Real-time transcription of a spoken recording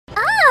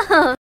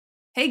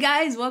Hey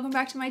guys, welcome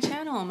back to my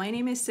channel. My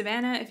name is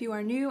Savannah if you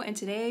are new, and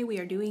today we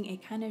are doing a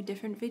kind of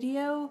different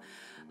video.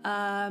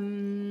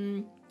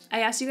 I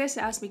asked you guys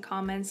to ask me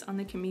comments on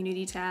the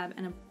community tab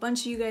and a bunch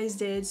of you guys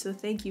did, so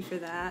thank you for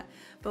that.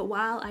 But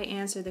while I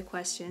answer the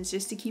questions,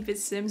 just to keep it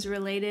Sims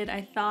related,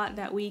 I thought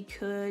that we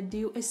could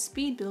do a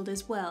speed build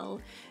as well.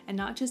 And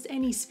not just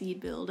any speed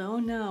build, oh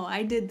no,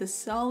 I did the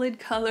solid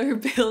color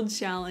build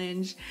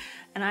challenge.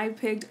 And I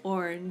picked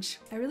orange.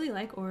 I really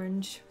like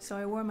orange, so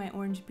I wore my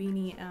orange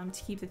beanie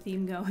to keep the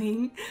theme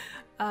going.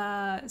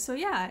 So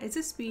yeah, it's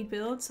a speed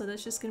build, so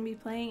that's just gonna be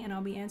playing and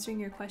I'll be answering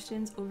your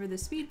questions over the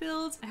speed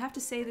builds. I have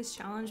to say this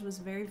challenge was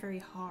very, very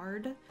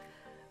hard.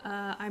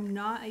 I'm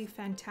not a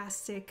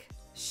fantastic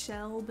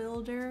shell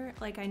builder.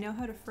 Like, I know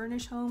how to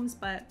furnish homes,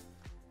 but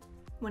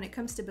when it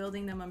comes to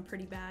building them, I'm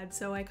pretty bad.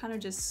 So I kind of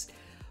just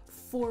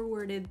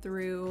forwarded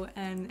through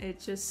and it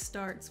just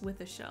starts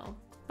with a shell.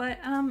 But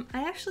I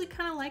actually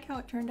kind of like how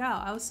it turned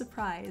out. I was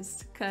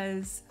surprised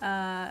because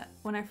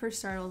when I first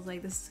started, I was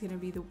like, this is gonna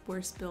be the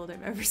worst build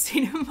I've ever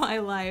seen in my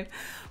life.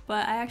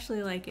 But I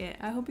actually like it.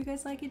 I hope you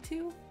guys like it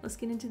too. Let's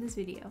get into this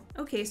video.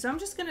 Okay, so I'm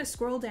just gonna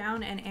scroll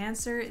down and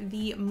answer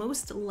the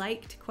most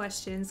liked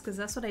questions because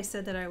that's what I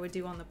said that I would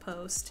do on the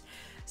post.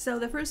 So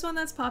the first one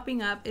that's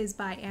popping up is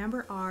by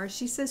Amber R.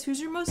 She says,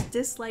 who's your most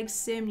disliked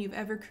sim you've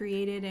ever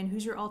created and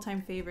who's your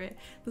all-time favorite?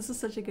 This is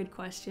such a good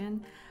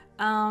question.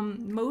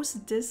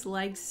 Most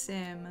disliked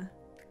sim.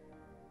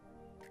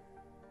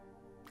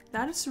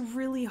 That is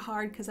really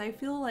hard because I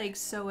feel like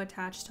so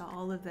attached to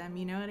all of them,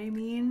 you know what I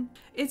mean?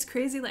 It's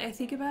crazy, like I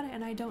think about it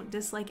and I don't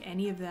dislike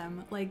any of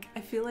them. Like, I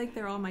feel like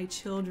they're all my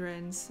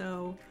children,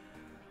 so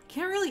I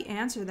can't really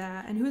answer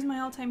that. And who's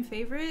my all-time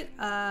favorite?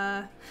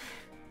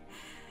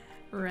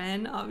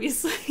 Ren,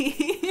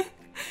 obviously.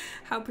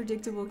 How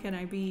predictable can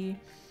I be?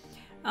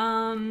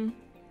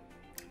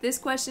 This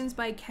question's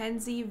by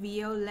Kenzie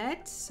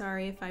Violette.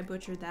 Sorry if I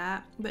butchered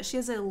that. But she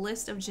has a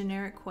list of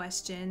generic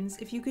questions.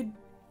 If you could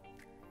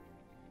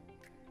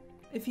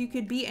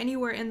be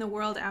anywhere in the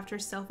world after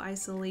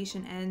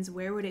self-isolation ends,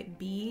 where would it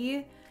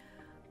be?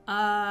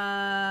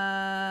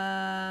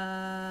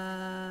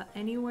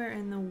 Anywhere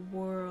in the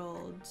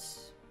world.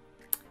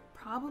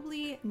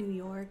 Probably New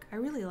York. I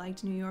really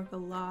liked New York a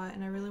lot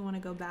and I really want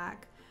to go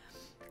back.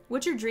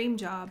 What's your dream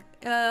job?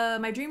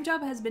 My dream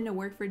job has been to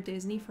work for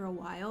Disney for a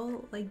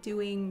while, like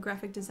doing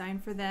graphic design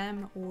for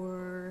them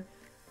or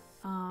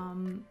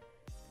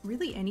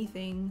really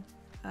anything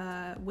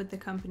with the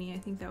company. I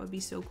think that would be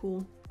so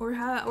cool.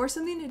 Or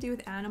something to do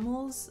with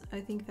animals.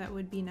 I think that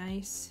would be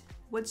nice.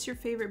 What's your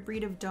favorite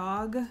breed of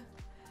dog?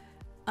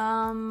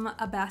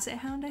 A Basset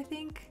Hound, I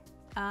think.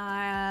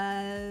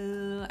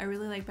 I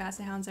really like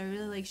Basset Hounds. I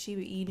really like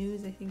Shiba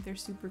Inus. I think they're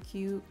super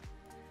cute.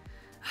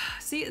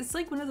 See, it's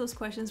like one of those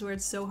questions where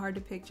it's so hard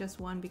to pick just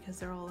one because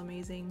they're all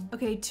amazing.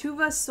 Okay,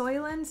 Tuva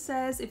Soylent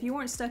says, if you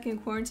weren't stuck in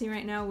quarantine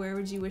right now, where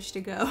would you wish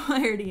to go?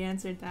 I already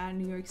answered that,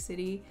 New York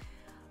City.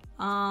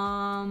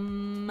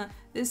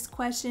 This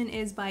question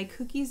is by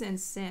Cookies and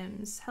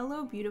Sims.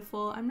 Hello,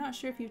 beautiful. I'm not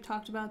sure if you've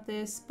talked about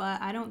this,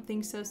 but I don't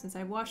think so since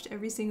I've watched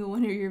every single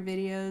one of your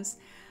videos.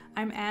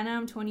 I'm Anna,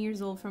 I'm 20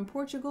 years old from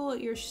Portugal.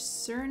 Your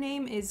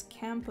surname is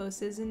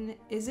Campos, isn't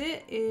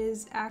it?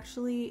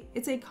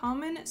 It's a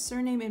common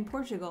surname in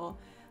Portugal.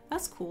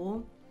 That's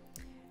cool.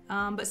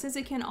 But since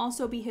it can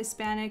also be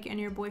Hispanic and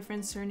your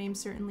boyfriend's surname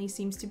certainly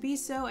seems to be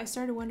so, I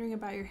started wondering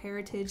about your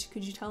heritage.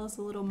 Could you tell us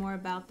a little more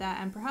about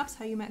that and perhaps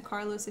how you met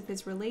Carlos if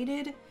it's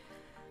related?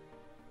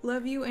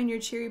 Love you and your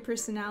cheery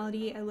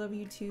personality. I love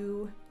you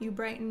too. You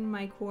brighten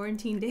my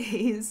quarantine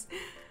days.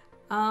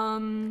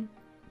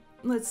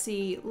 Let's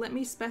see, let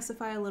me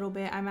specify a little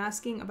bit. I'm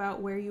asking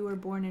about where you were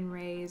born and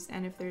raised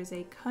and if there's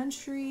a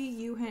country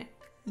you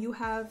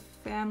have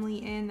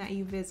family in that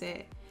you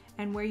visit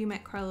and where you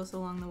met Carlos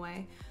along the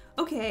way.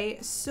 Okay,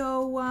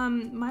 so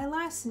my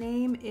last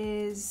name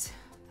is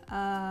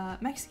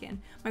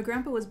Mexican. My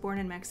grandpa was born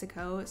in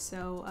Mexico,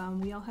 so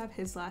we all have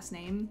his last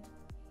name.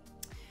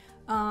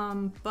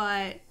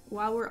 But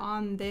while we're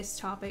on this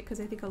topic, because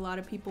I think a lot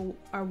of people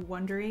are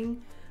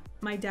wondering,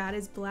 my dad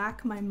is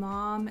black, my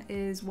mom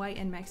is white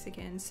and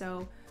Mexican,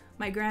 so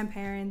my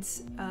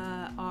grandparents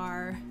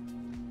are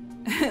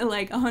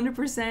like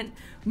 100%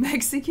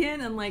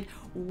 Mexican and like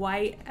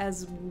white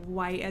as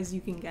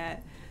you can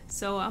get.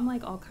 So I'm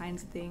like all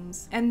kinds of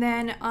things. And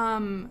then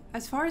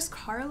as far as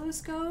Carlos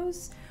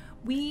goes,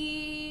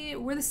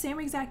 we're the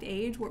same exact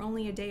age, we're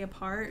only a day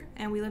apart,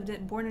 and we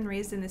born and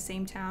raised in the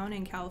same town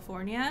in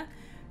California.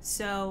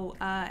 So,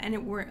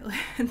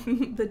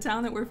 the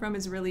town that we're from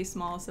is really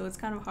small, so it's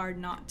kind of hard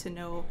not to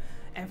know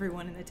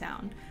everyone in the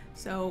town.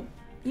 So,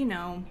 you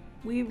know,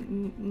 we've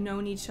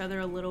known each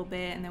other a little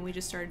bit, and then we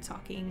just started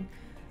talking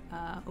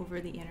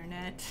over the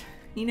internet,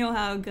 You know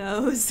how it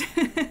goes.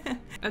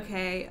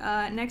 Okay,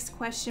 next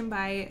question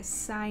by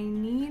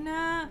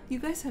Sinina. You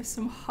guys have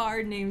some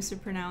hard names to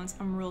pronounce.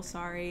 I'm real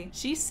sorry.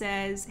 She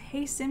says,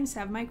 hey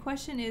SimSav, my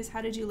question is,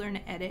 how did you learn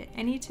to edit?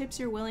 Any tips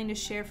you're willing to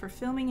share for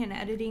filming and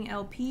editing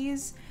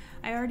LPs?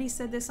 I already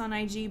said this on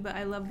IG, but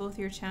I love both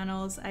your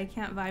channels. I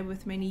can't vibe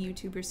with many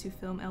YouTubers who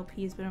film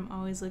LPs, but I'm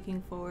always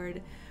looking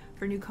forward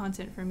for new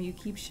content from you.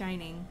 Keep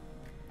shining.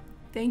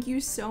 Thank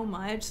you so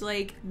much.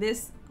 Like,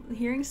 this,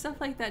 hearing stuff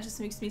like that just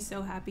makes me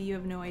so happy. You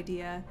have no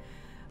idea.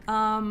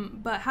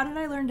 But how did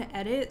I learn to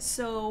edit?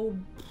 So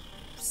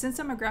since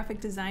I'm a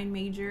graphic design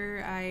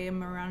major, I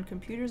am around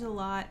computers a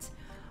lot.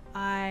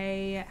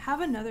 I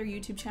have another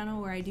YouTube channel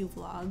where I do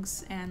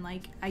vlogs, and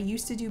like I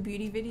used to do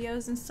beauty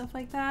videos and stuff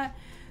like that.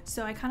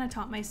 So I kind of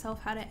taught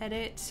myself how to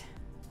edit.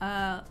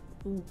 I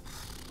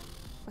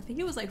think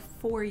it was like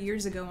 4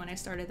 years ago when I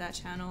started that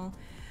channel.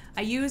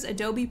 I use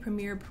Adobe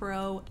Premiere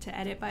Pro to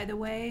edit, by the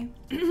way.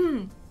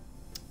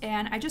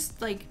 And I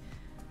just like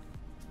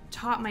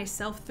taught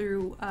myself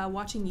through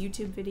watching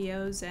YouTube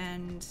videos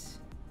and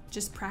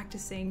just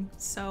practicing.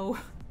 So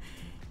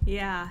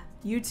yeah,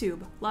 YouTube,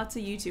 lots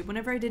of YouTube.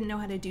 Whenever I didn't know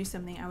how to do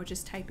something, I would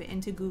just type it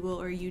into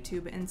Google or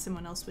YouTube and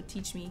someone else would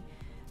teach me.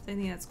 So I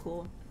think that's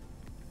cool.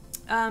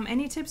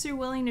 Any tips you're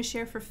willing to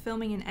share for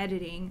filming and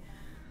editing?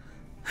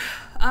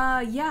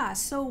 Yeah,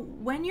 so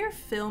when you're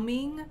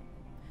filming,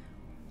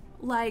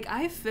 like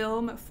I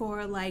film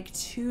for like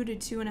 2 to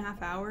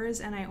 2.5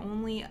 hours, and I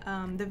only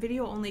the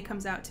video only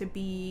comes out to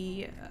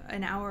be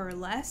an hour or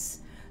less.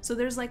 So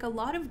there's like a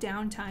lot of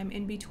downtime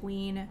in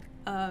between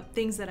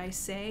things that I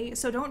say.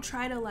 So don't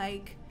try to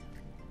like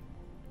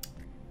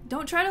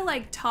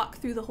talk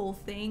through the whole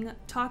thing.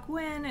 Talk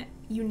when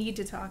you need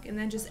to talk, and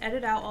then just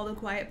edit out all the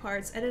quiet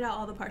parts, edit out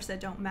all the parts that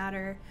don't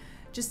matter,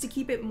 just to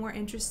keep it more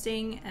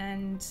interesting,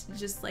 and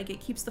just like it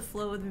keeps the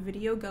flow of the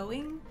video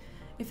going,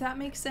 if that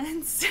makes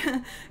sense.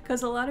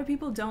 Because a lot of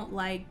people don't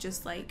like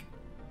just like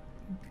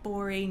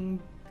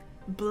boring,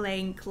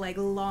 blank, like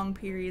long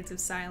periods of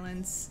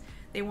silence.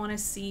 They want to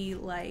see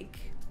like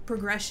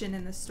progression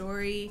in the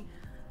story.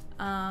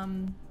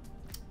 And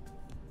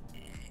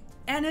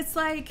it's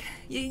like,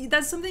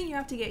 that's something you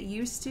have to get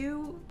used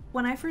to.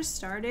 When I first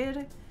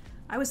started,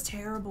 I was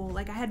terrible.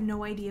 Like I had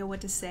no idea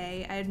what to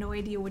say. I had no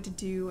idea what to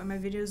do, and my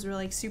videos were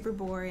like super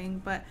boring.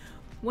 But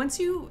once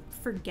you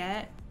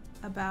forget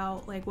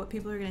about like what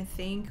people are gonna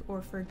think,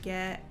 or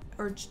forget,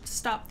 or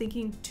stop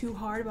thinking too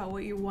hard about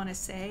what you want to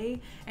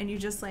say, and you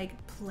just like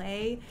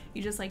play,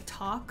 you just like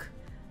talk,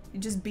 you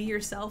just be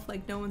yourself,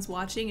 like no one's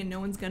watching and no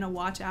one's gonna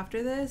watch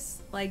after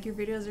this, like your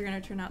videos are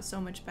gonna turn out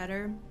so much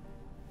better.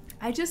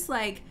 I just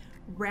like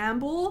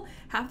ramble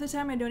half the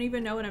time. I don't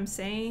even know what I'm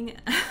saying.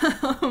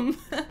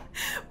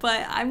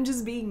 But I'm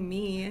just being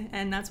me,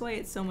 and that's why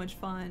it's so much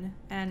fun,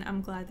 and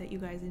I'm glad that you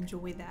guys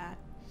enjoy that.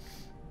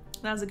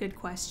 That was a good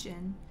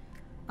question.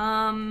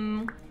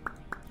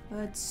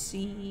 Let's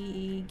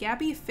see.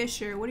 Gabby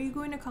Fisher, what are you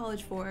going to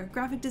college for?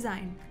 Graphic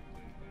design.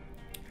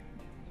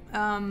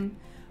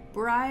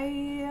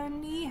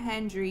 Bryony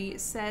Hendry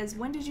says,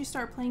 when did you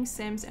start playing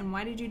Sims, and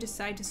why did you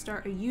decide to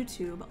start a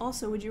YouTube?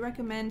 Also, would you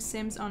recommend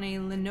Sims on a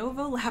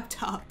Lenovo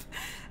laptop,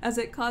 as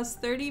it costs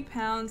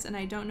 £30 and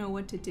I don't know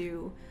what to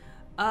do?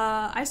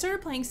 I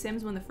started playing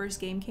Sims when the first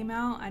game came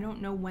out. I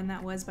don't know when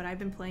that was, but I've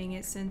been playing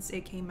it since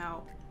it came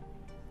out.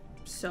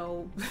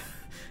 So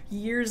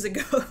years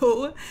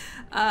ago.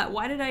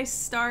 Why did I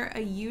start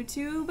a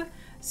YouTube?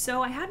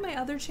 So I had my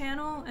other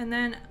channel, and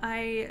then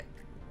I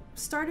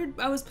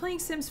was playing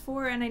Sims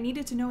 4 and I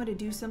needed to know how to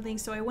do something,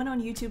 so I went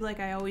on YouTube like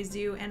I always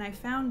do, and I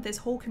found this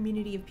whole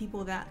community of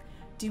people that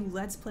do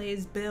Let's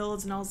Plays,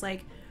 builds, and I was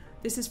like,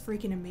 this is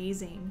freaking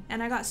amazing.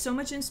 And I got so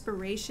much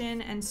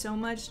inspiration and so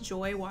much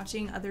joy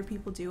watching other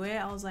people do it.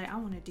 I was like, I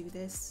want to do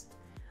this.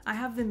 I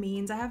have the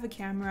means, I have a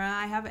camera,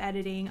 I have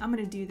editing, I'm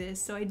gonna do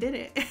this. So I did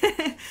it.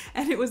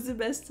 And it was the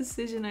best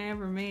decision I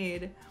ever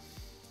made.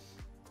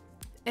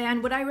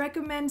 And would I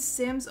recommend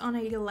Sims on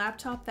a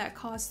laptop that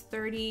costs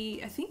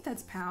 30, I think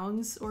that's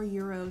pounds or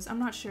euros, I'm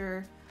not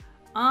sure.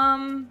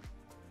 I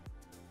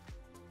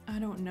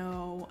don't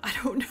know.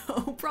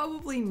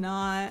 Probably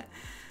not.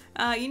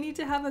 You need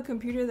to have a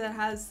computer that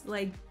has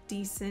like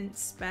decent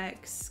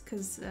specs,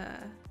 because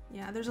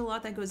yeah, there's a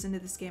lot that goes into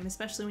this game,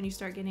 especially when you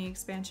start getting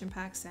expansion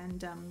packs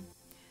and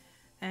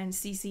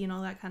CC and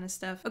all that kind of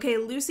stuff. Okay,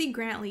 Lucy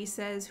Grantley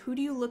says, who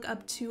do you look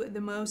up to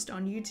the most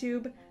on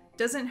YouTube?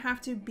 Doesn't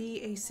have to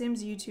be a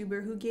Sims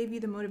YouTuber. Who gave you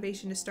the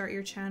motivation to start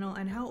your channel,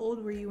 and how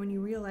old were you when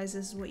you realized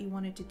this is what you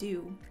wanted to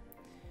do?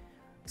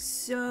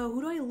 So,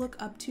 who do I look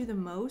up to the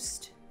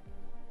most?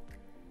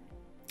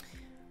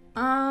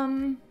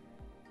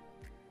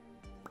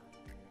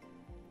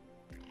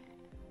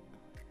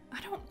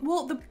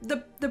 Well,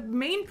 the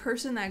main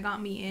person that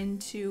got me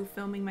into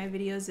filming my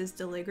videos is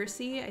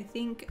Deligracy. I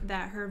think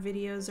that her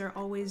videos are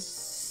always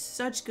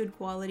such good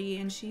quality,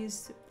 and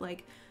she's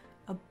like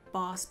a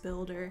boss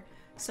builder.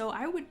 So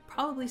I would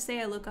probably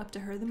say I look up to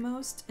her the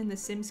most in the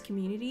Sims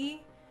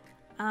community.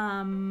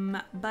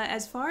 But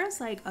as far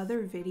as like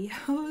other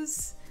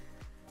videos,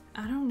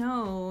 I don't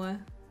know.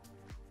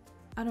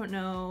 I don't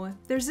know.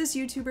 There's this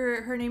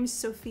YouTuber, her name's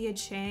Sophia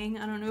Chang.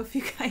 I don't know if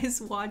you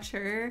guys watch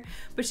her,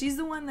 but she's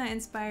the one that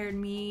inspired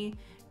me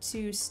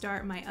to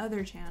start my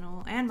other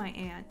channel, and my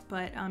aunt,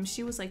 but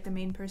she was like the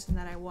main person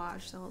that I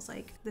watched, so I was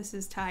like, this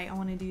is tight, I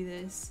want to do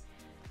this.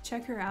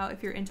 Check her out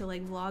if you're into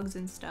like vlogs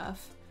and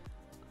stuff.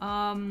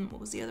 What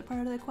was the other part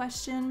of the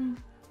question?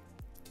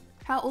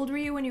 How old were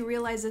you when you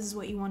realized this is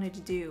what you wanted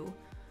to do?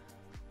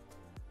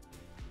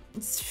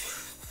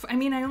 I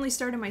mean, I only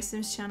started my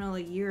Sims channel a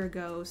year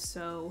ago,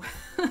 so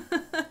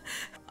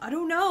I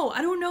don't know.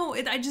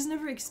 I just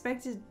never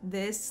expected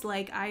this.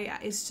 Like,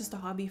 it's just a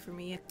hobby for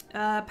me.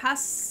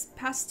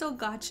 Pastel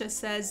Gotcha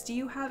says, do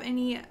you have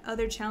any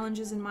other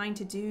challenges in mind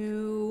to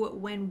do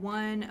when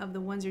one of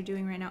the ones you're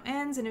doing right now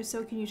ends? And if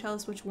so, can you tell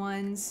us which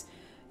ones?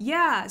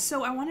 Yeah,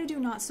 so I want to do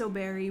Not So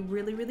Berry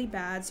really, really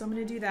bad, so I'm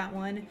going to do that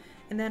one.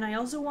 And then I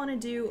also want to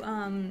do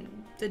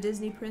the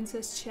Disney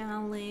Princess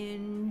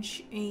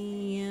Challenge,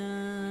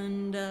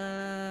 and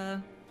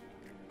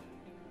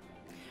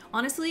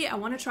honestly, I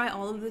want to try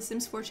all of the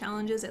Sims 4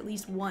 challenges at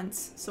least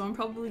once, so I'm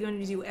probably going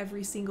to do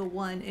every single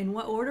one. In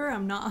what order,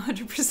 I'm not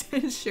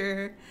 100%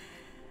 sure.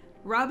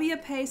 Rabia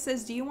Pei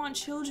says, do you want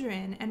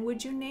children? And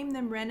would you name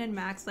them Ren and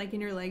Max like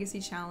in your Legacy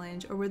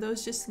Challenge? Or were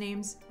those just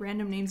names,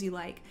 random names you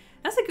like?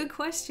 That's a good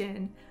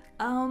question.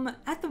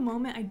 At the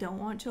moment, I don't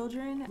want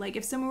children. Like,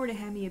 if someone were to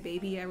hand me a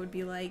baby, I would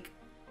be like,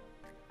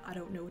 I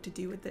don't know what to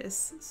do with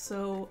this.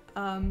 So,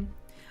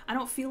 I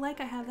don't feel like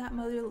I have that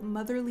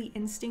motherly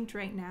instinct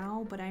right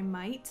now, but I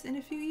might in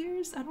a few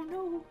years. I don't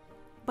know.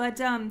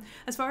 But,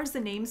 as far as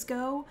the names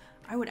go,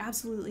 I would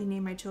absolutely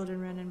name my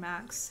children Ren and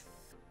Max.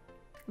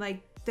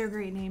 Like, they're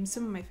great names,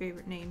 some of my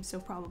favorite names, so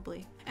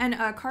probably. And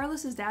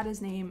Carlos's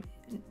dad's name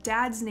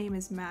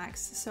is Max,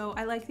 so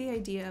I like the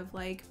idea of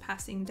like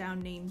passing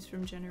down names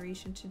from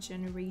generation to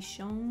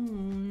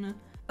generation.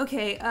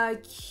 Okay,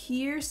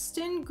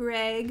 Kirsten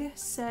Gregg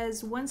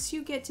says, once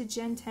you get to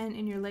Gen 10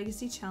 in your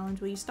Legacy Challenge,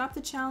 will you stop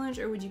the challenge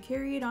or would you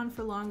carry it on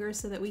for longer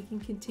so that we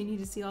can continue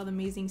to see all the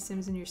amazing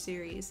Sims in your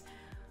series?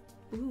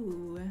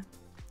 Ooh,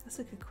 that's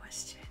a good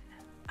question.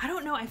 I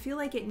don't know, I feel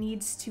like it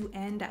needs to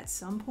end at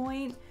some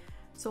point.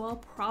 So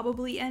I'll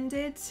probably end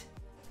it.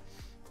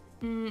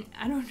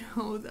 I don't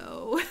know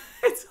though.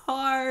 It's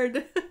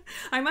hard.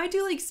 I might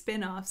do like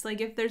spin-offs.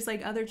 Like if there's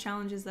like other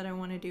challenges that I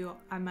want to do,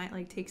 I might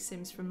like take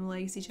Sims from the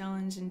Legacy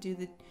Challenge and do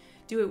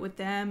it with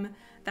them,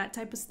 that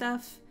type of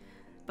stuff.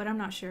 But I'm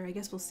not sure. I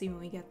guess we'll see when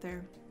we get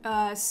there.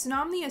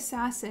 Snom the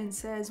Assassin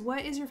says,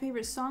 what is your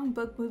favorite song,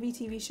 book, movie,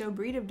 TV show,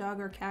 breed of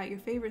dog or cat, your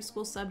favorite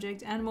school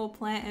subject, animal,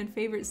 plant, and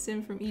favorite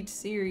Sim from each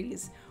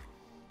series?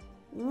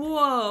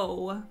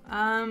 Whoa.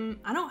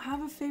 I don't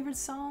have a favorite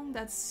song.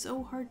 That's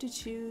so hard to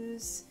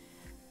choose.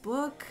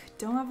 Book,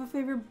 don't have a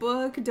favorite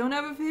book. Don't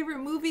have a favorite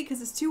movie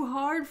because it's too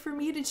hard for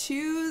me to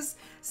choose.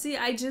 See,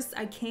 I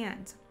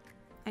can't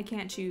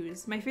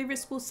choose. My favorite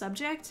school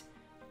subject?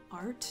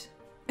 Art.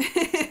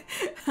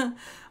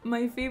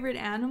 My favorite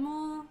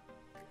animal?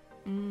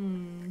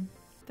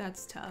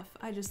 That's tough.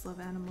 I just love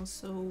animals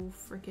so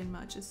freaking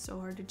much. It's so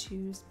hard to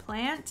choose.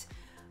 Plant?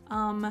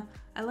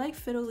 I like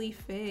fiddle leaf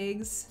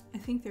figs. I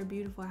think they're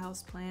beautiful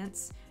house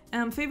plants.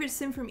 Favorite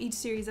Sim from each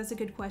series? That's a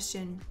good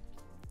question.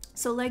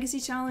 So Legacy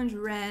Challenge,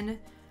 Ren.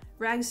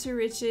 Rags to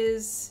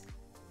Riches,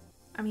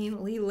 I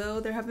mean,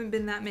 Lilo. There haven't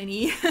been that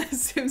many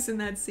Sims in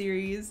that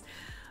series.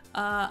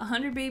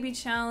 100 Baby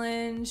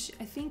Challenge.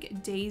 I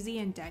think Daisy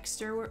and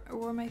Dexter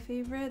were my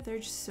favorite. They're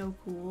just so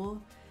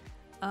cool.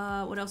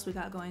 What else we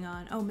got going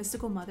on? Oh,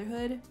 Mystical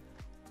Motherhood.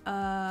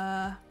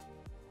 I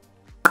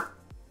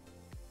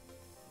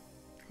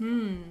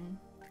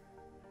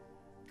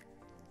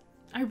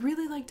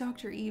really like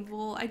Dr.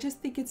 Evil. I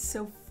just think it's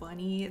so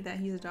funny that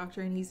he's a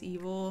doctor and he's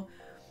evil.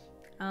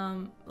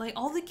 Like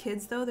all the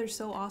kids though, they're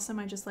so awesome.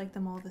 I just like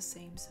them all the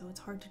same, so it's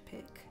hard to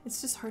pick.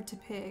 It's just hard to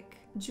pick.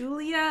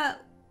 Julia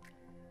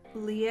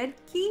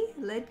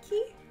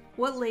Ledke?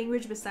 What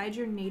language besides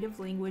your native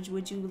language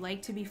would you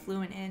like to be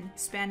fluent in?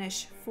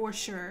 Spanish, for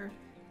sure.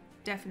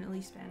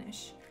 Definitely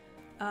Spanish.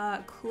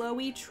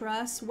 Chloe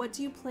Truss, what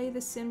do you play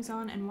The Sims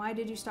on and why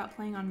did you stop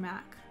playing on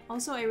Mac?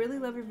 Also, I really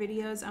love your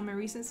videos. I'm a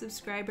recent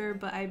subscriber,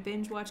 but I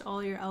binge watch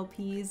all your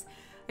LPs.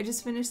 I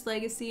just finished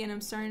Legacy and I'm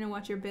starting to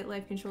watch your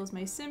BitLife Controls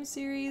My Sim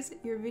series.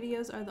 Your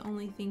videos are the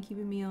only thing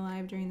keeping me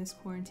alive during this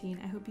quarantine.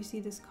 I hope you see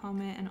this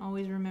comment and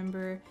always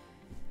remember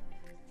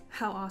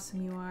how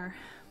awesome you are.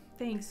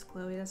 Thanks,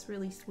 Chloe. That's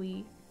really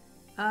sweet.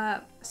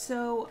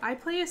 So I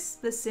play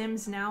The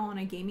Sims now on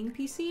a gaming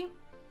PC.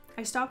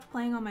 I stopped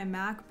playing on my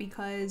Mac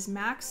because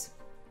Macs,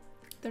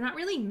 they're not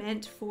really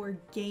meant for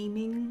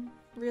gaming,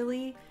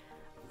 really.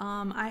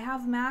 I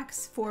have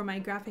Macs for my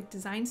graphic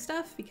design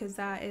stuff because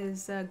that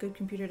is a good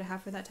computer to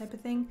have for that type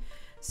of thing.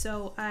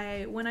 So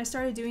when I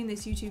started doing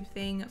this YouTube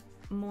thing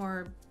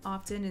more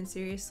often and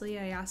seriously,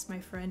 I asked my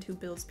friend who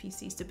builds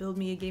PCs to build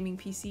me a gaming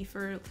PC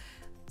for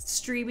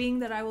streaming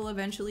that I will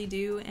eventually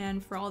do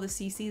and for all the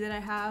CC that I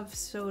have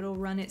so it'll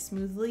run it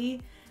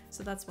smoothly.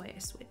 So that's why I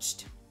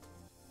switched.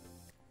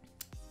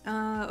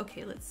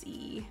 Okay, let's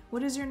see.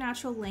 What is your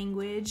natural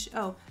language?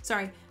 Oh,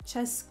 sorry.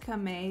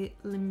 Cheskame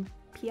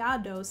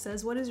Piado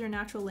says, what is your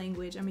natural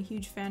language? I'm a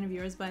huge fan of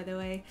yours, by the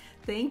way.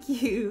 Thank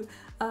you.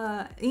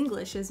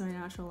 English is my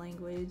natural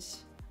language.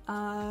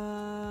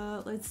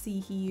 Let's see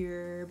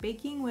here.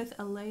 Baking with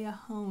Alea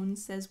Hone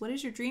says, what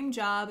is your dream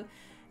job?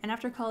 And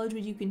after college,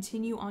 would you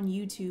continue on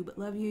YouTube?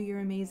 Love you,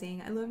 you're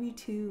amazing. I love you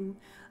too.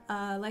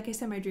 Like I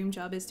said, my dream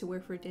job is to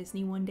work for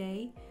Disney one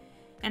day.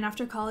 And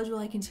after college, will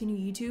I continue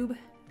YouTube?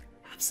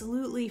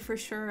 Absolutely, for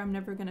sure. I'm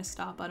never gonna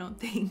stop, I don't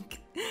think.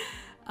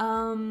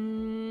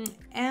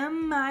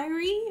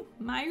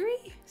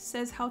 Myri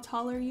says, how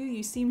tall are you?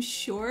 You seem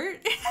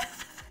short.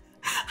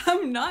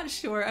 I'm not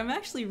short. I'm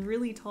actually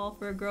really tall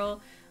for a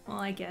girl. Well,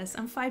 I guess.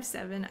 I'm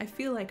 5'7". I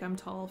feel like I'm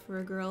tall for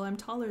a girl. I'm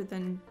taller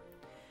than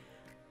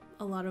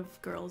a lot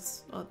of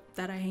girls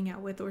that I hang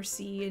out with or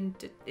see, and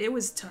it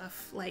was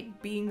tough,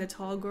 like being the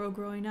tall girl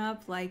growing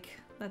up. Like,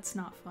 that's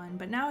not fun.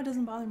 But now it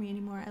doesn't bother me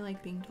anymore. I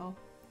like being tall.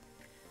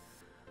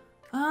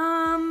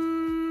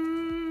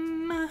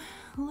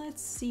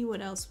 Let's see what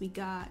else we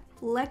got.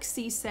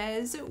 Lexi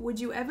says, would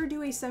you ever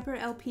do a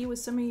separate LP with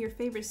some of your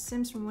favorite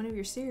Sims from one of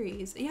your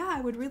series? Yeah,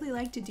 I would really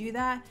like to do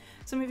that.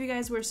 Some of you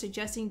guys were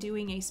suggesting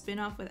doing a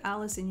spin-off with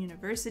Alice in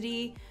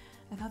University.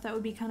 I thought that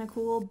would be kind of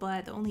cool,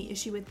 but the only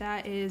issue with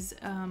that is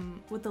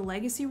with the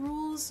legacy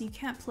rules, you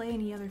can't play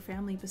any other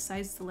family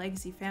besides the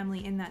legacy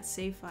family in that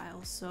save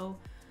file, so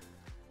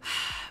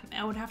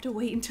I would have to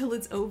wait until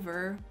it's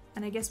over.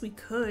 And I guess we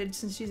could,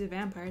 since she's a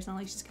vampire. It's not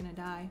like she's gonna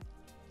die.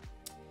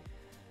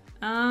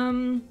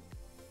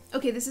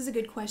 Okay, this is a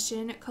good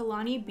question.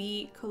 Kalani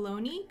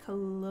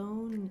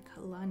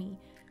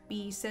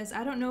B says,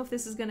 I don't know if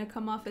this is gonna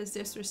come off as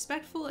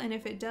disrespectful, and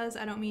if it does,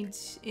 I don't mean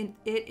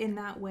it in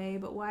that way,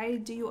 but why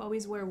do you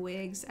always wear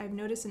wigs? I've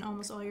noticed in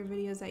almost all your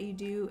videos that you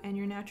do, and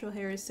your natural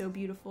hair is so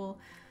beautiful.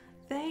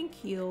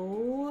 Thank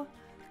you.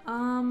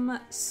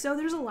 So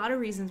there's a lot of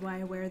reasons why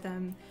I wear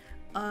them.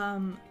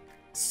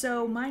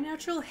 So my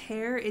natural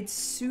hair, it's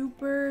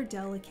super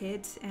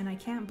delicate, and I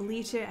can't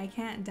bleach it, I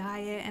can't dye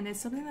it, and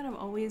it's something that I've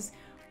always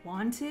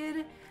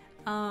wanted,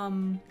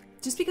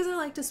 just because I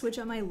like to switch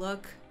up my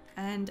look,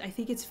 and I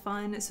think it's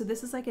fun. So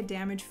this is like a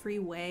damage-free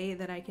way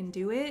that I can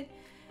do it,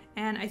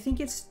 and I think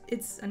it's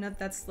enough.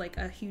 That's like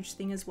a huge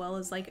thing as well,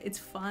 is like it's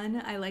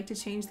fun. I like to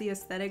change the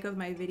aesthetic of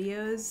my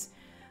videos.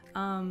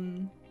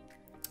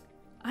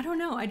 I don't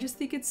know, I just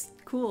think it's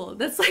cool.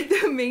 That's like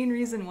the main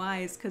reason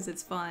why, is because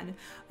it's fun.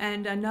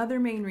 And another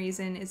main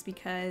reason is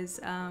because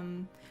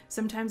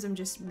sometimes I'm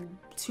just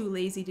too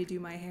lazy to do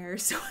my hair,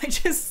 so I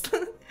just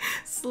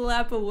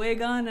slap a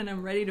wig on and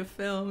I'm ready to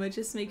film. It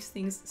just makes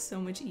things so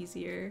much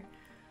easier.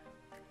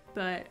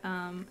 But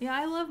yeah,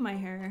 I love my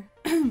hair.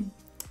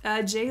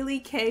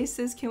 Jaylee K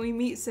says, can we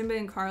meet Simba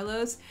and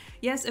Carlos?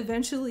 Yes,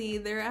 eventually.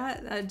 They're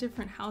at a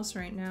different house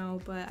right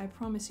now, but I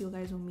promise you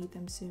guys will meet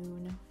them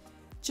soon.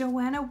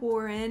 Joanna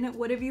Warren,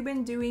 what have you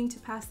been doing to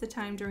pass the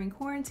time during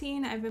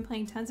quarantine? I've been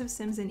playing tons of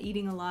Sims and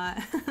eating a lot.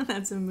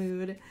 That's a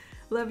mood.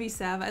 Love you,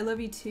 Sav. I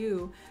love you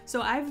too.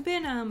 So I've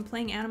been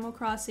playing Animal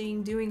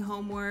Crossing, doing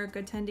homework,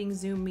 attending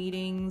Zoom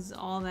meetings,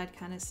 all that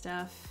kind of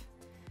stuff.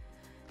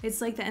 It's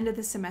like the end of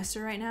the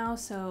semester right now,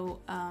 so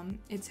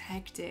it's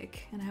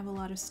hectic, and I have a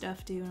lot of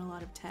stuff due and a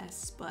lot of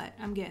tests, but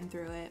I'm getting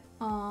through it.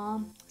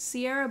 Aww.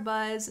 Sierra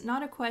Buzz,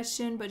 not a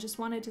question, but just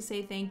wanted to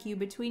say thank you.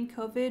 Between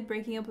COVID,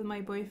 breaking up with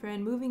my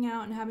boyfriend, moving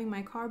out, and having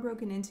my car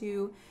broken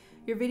into,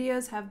 your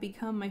videos have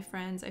become my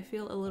friends. I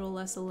feel a little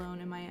less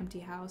alone in my empty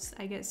house.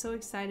 I get so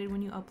excited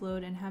when you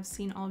upload and have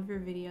seen all of your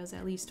videos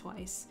at least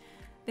twice.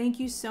 Thank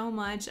you so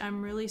much.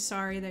 I'm really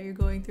sorry that you're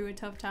going through a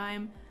tough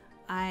time.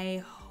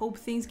 I hope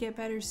things get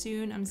better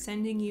soon. I'm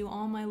sending you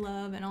all my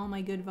love and all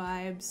my good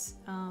vibes,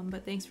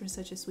 but thanks for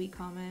such a sweet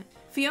comment.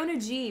 Fiona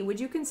G, would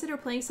you consider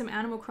playing some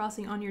Animal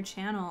Crossing on your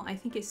channel? I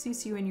think it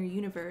suits you and your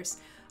universe.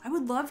 I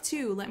would love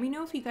to. Let me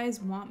know if you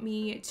guys want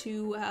me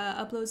to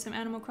upload some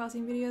Animal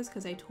Crossing videos,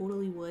 because I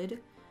totally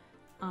would.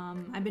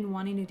 I've been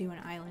wanting to do an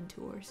island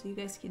tour, so you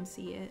guys can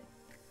see it.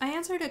 I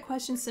answered a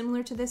question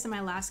similar to this in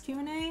my last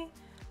Q&A.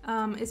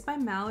 It's by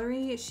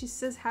Mallory. She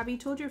says, have you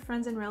told your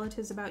friends and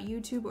relatives about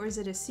YouTube, or is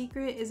it a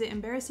secret? Is it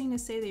embarrassing to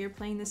say that you're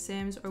playing The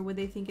Sims, or would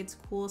they think it's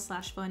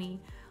cool/funny?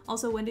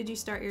 Also, when did you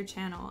start your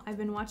channel? I've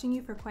been watching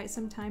you for quite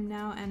some time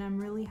now, and I'm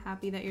really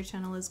happy that your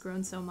channel has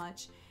grown so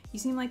much. You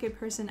seem like a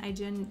person I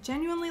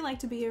genuinely like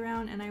to be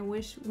around, and I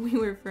wish we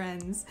were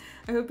friends.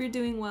 I hope you're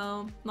doing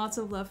well. Lots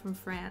of love from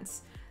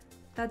France.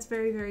 That's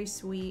very, very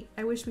sweet.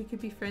 I wish we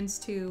could be friends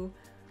too.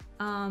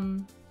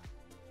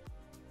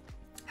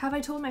 Have I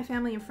told my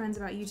family and friends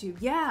about YouTube?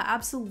 Yeah,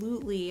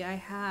 absolutely, I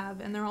have,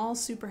 and they're all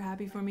super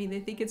happy for me. They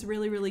think it's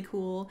really, really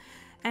cool.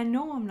 And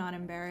no, I'm not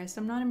embarrassed.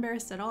 I'm not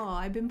embarrassed at all.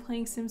 I've been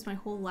playing Sims my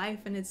whole life,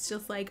 and it's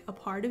just like a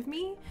part of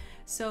me.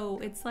 So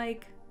it's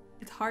like,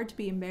 it's hard to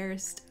be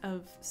embarrassed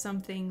of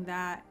something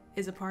that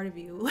is a part of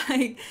you.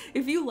 Like,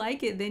 if you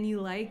like it, then you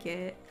like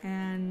it.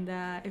 And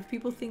if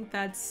people think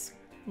that's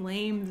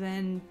lame,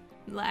 then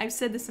I've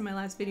said this in my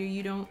last video,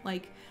 you don't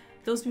like,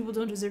 those people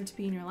don't deserve to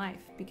be in your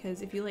life,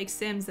 because if you like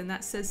Sims, then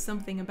that says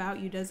something about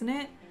you, doesn't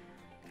it?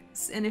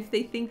 And if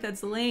they think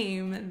that's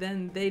lame,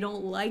 then they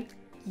don't like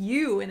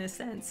you in a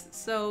sense.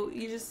 So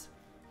you just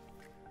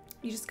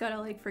You just gotta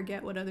like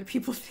forget what other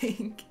people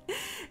think.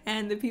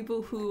 And the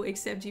people who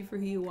accept you for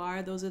who you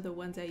are, those are the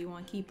ones that you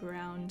want to keep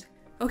around.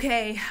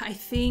 Okay, I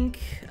think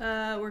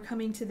we're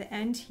coming to the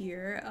end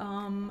here.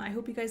 I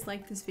hope you guys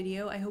liked this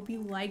video. I hope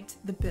you liked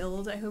the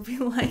build. I hope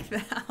you like the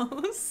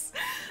house.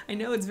 I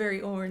know it's very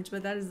orange,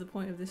 but that is the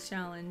point of this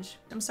challenge.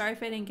 I'm sorry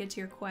if I didn't get to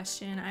your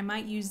question. I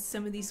might use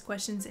some of these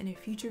questions in a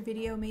future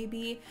video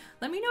maybe.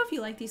 Let me know if you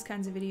like these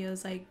kinds of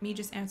videos, like me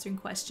just answering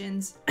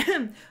questions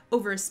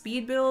over a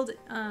speed build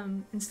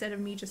instead of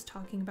me just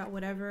talking about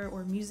whatever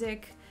or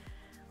music.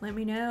 Let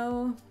me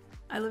know.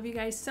 I love you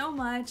guys so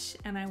much,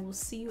 and I will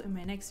see you in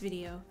my next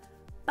video.